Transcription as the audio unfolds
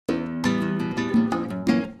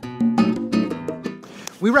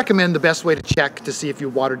We recommend the best way to check to see if you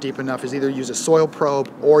water deep enough is either use a soil probe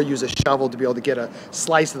or use a shovel to be able to get a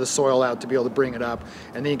slice of the soil out to be able to bring it up,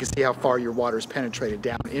 and then you can see how far your water is penetrated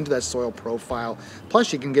down into that soil profile.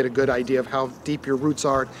 Plus you can get a good idea of how deep your roots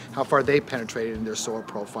are, how far they penetrated in their soil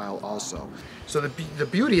profile also. So the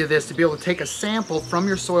beauty of this, to be able to take a sample from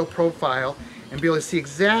your soil profile and be able to see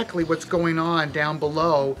exactly what's going on down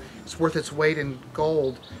below, it's worth its weight in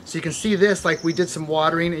gold. So you can see this, like we did some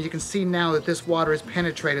watering, and you can see now that this water has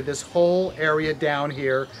penetrated this whole area down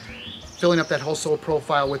here, filling up that whole soil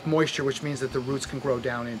profile with moisture, which means that the roots can grow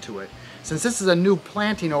down into it. Since this is a new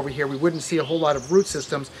planting over here, we wouldn't see a whole lot of root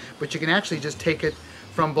systems, but you can actually just take it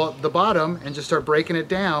from the bottom and just start breaking it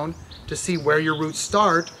down to see where your roots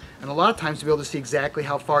start. And a lot of times to be able to see exactly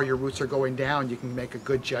how far your roots are going down, you can make a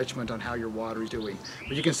good judgment on how your water is doing.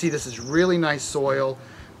 But you can see this is really nice soil,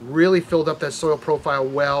 really filled up that soil profile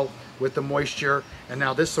well with the moisture, and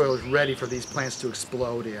now this soil is ready for these plants to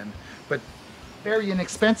explode in. But very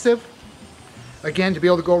inexpensive. Again, to be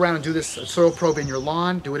able to go around and do this soil probe in your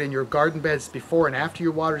lawn, do it in your garden beds before and after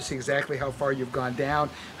your water to see exactly how far you've gone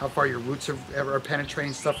down, how far your roots are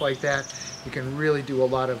penetrating, stuff like that. You can really do a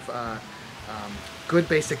lot of good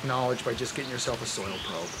basic knowledge by just getting yourself a soil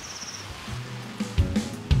probe.